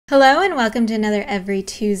Hello and welcome to another Every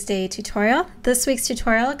Tuesday tutorial. This week's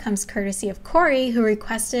tutorial comes courtesy of Corey, who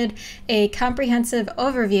requested a comprehensive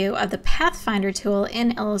overview of the Pathfinder tool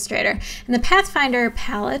in Illustrator. And the Pathfinder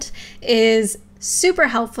palette is super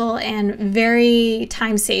helpful and very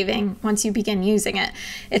time-saving once you begin using it.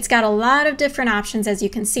 It's got a lot of different options. As you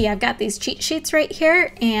can see, I've got these cheat sheets right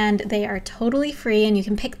here and they are totally free and you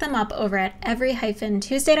can pick them up over at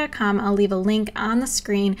every-tuesday.com. I'll leave a link on the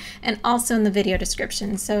screen and also in the video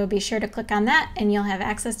description. So be sure to click on that and you'll have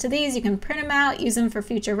access to these. You can print them out, use them for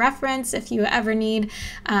future reference if you ever need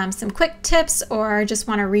some quick tips or just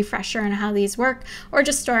want a refresher on how these work, or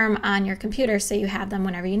just store them on your computer so you have them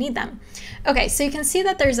whenever you need them. Okay, so you can see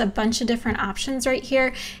that there's a bunch of different options right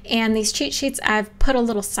here, and these cheat sheets, I've put a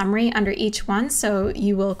little summary under each one so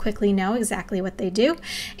you will quickly know exactly what they do.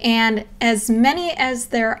 And as many as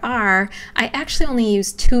there are, I actually only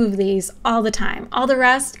use 2 of these all the time. All the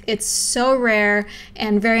rest, it's so rare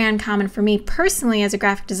and very uncommon for me personally as a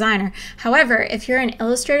graphic designer. However, if you're an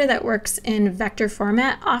illustrator that works in vector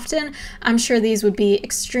format often, I'm sure these would be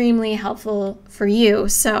extremely helpful for you.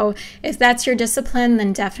 So if that's your discipline,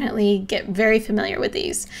 then definitely get very familiar with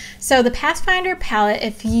these. So the Pathfinder palette,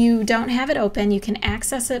 if you don't have it open, you can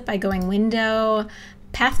access it by going Window,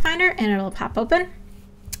 Pathfinder, and it'll pop open.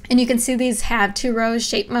 And you can see these have 2 rows,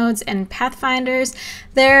 shape modes and pathfinders.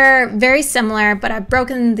 They're very similar, but I've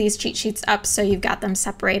broken these cheat sheets up so you've got them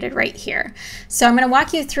separated right here. So I'm going to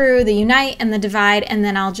walk you through the Unite and the Divide, and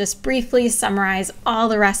then I'll just briefly summarize all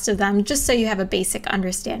the rest of them just so you have a basic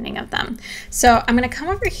understanding of them. So I'm going to come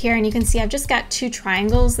over here and you can see I've just got 2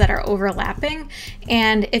 triangles that are overlapping.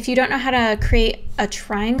 And if you don't know how to create a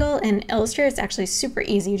triangle in Illustrator, it's actually super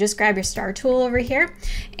easy. You just grab your star tool over here,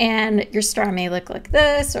 and your star may look like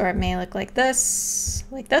this, or it may look like this,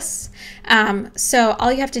 so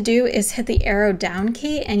all you have to do is hit the arrow down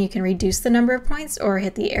key and you can reduce the number of points, or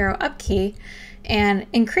hit the arrow up key and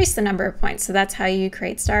increase the number of points. So that's how you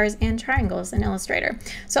create stars and triangles in Illustrator.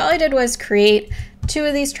 So all I did was create 2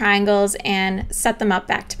 of these triangles and set them up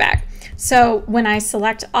back to back. So when I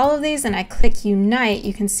select all of these and I click Unite,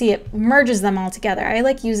 you can see it merges them all together. I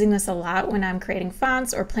like using this a lot when I'm creating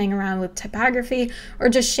fonts or playing around with typography or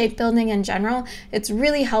just shape building in general. It's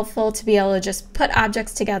really helpful to be able to just put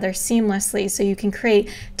objects together seamlessly so you can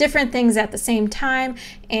create different things at the same time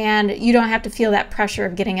and you don't have to feel that pressure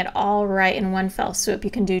of getting it all right in one fell swoop.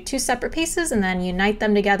 You can do 2 separate pieces and then unite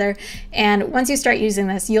them together. And once you start using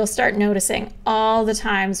this, you'll start noticing all the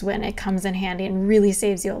times when it comes in handy and really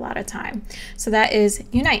saves you a lot of time. So that is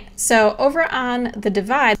Unite. So over on the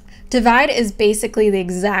Divide is basically the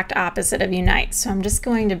exact opposite of Unite. So I'm just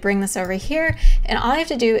going to bring this over here, and all I have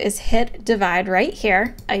to do is hit Divide right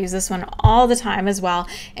here. I use this one all the time as well.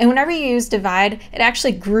 And whenever you use Divide, it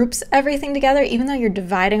actually groups everything together. Even though you're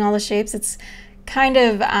dividing all the shapes, it's kind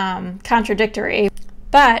of contradictory.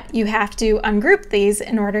 But you have to ungroup these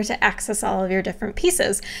in order to access all of your different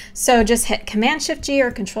pieces. So just hit Command-Shift-G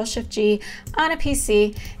or Control-Shift-G on a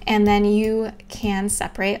PC, and then you can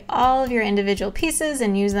separate all of your individual pieces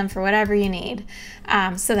and use them for whatever you need.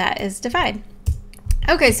 So that is Divide.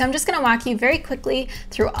 Okay, so I'm just going to walk you very quickly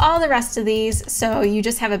through all the rest of these so you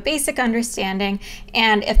just have a basic understanding,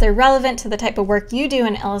 and if they're relevant to the type of work you do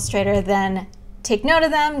in Illustrator, then take note of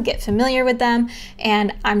them, get familiar with them,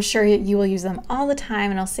 and I'm sure you will use them all the time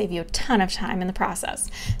and it'll save you a ton of time in the process.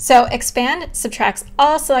 So Expand subtracts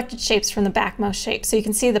all selected shapes from the backmost shape. So you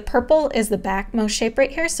can see the purple is the backmost shape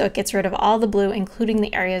right here, so it gets rid of all the blue, including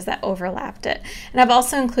the areas that overlapped it. And I've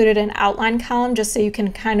also included an outline column just so you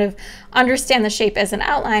can kind of understand the shape as an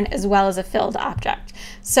outline as well as a filled object.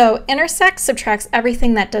 So Intersect subtracts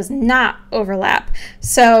everything that does not overlap.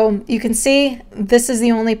 So you can see this is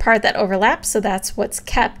the only part that overlaps, so that's what's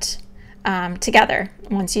kept together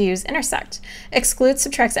once you use Intersect. Exclude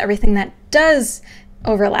subtracts everything that does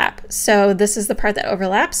overlap. So this is the part that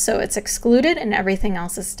overlaps, so it's excluded and everything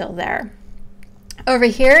else is still there. Over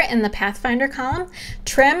here in the Pathfinder column,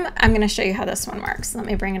 Trim, I'm going to show you how this one works. Let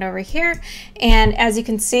me bring it over here. And as you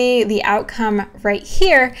can see, the outcome right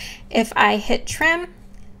here, if I hit Trim,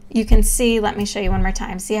 you can see, let me show you one more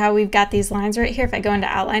time. See how we've got these lines right here? If I go into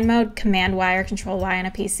outline mode, Command Y or Control Y on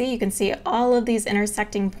a PC, you can see all of these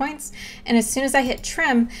intersecting points. And as soon as I hit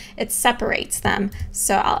Trim, it separates them.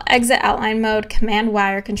 So I'll exit outline mode, Command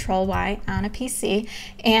Y or Control Y on a PC.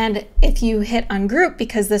 And if you hit Ungroup,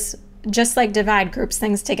 because this just like Divide groups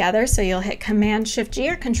things together, so you'll hit Command-Shift-G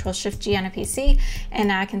or Control-Shift-G on a PC, and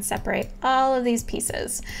now I can separate all of these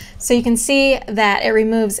pieces. So you can see that it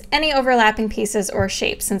removes any overlapping pieces or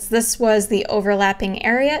shapes. Since this was the overlapping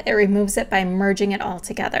area, it removes it by merging it all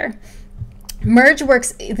together. Merge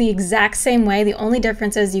works the exact same way. The only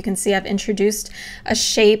difference is you can see I've introduced a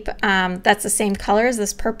shape that's the same color as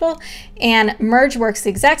this purple, and merge works the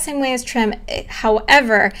exact same way as trim.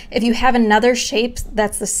 However, if you have another shape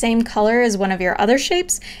that's the same color as one of your other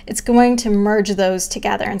shapes, it's going to merge those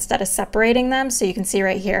together instead of separating them. So you can see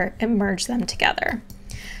right here, it merged them together.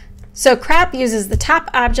 So crop uses the top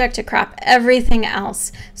object to crop everything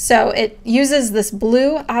else. So it uses this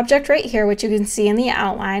blue object right here, which you can see in the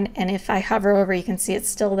outline, and if I hover over, you can see it's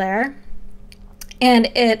still there. And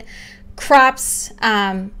it crops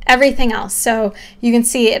everything else. So you can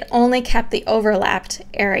see it only kept the overlapped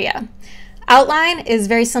area. Outline is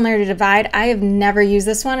very similar to divide. I have never used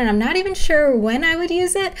this one, and I'm not even sure when I would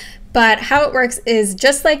use it, but how it works is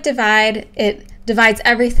just like divide, it divides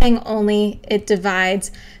everything, only it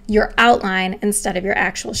divides your outline instead of your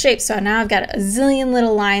actual shape. So now I've got a zillion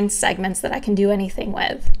little line segments that I can do anything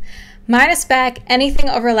with. Minus back, anything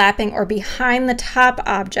overlapping or behind the top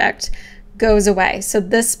object goes away. So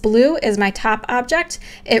this blue is my top object.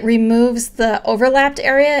 It removes the overlapped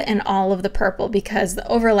area and all of the purple because the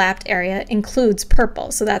overlapped area includes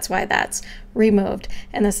purple. So that's why that's removed.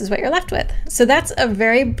 And this is what you're left with. So that's a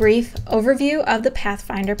very brief overview of the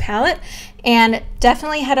Pathfinder palette. And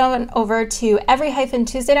definitely head on over to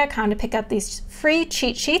every-tuesday.com to pick up these free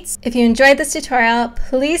cheat sheets. If you enjoyed this tutorial,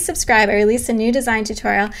 please subscribe. I release a new design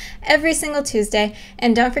tutorial every single Tuesday.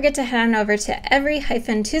 And don't forget to head on over to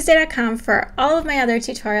every-tuesday.com for all of my other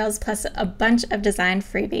tutorials, plus a bunch of design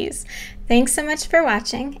freebies. Thanks so much for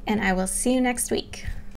watching, and I will see you next week.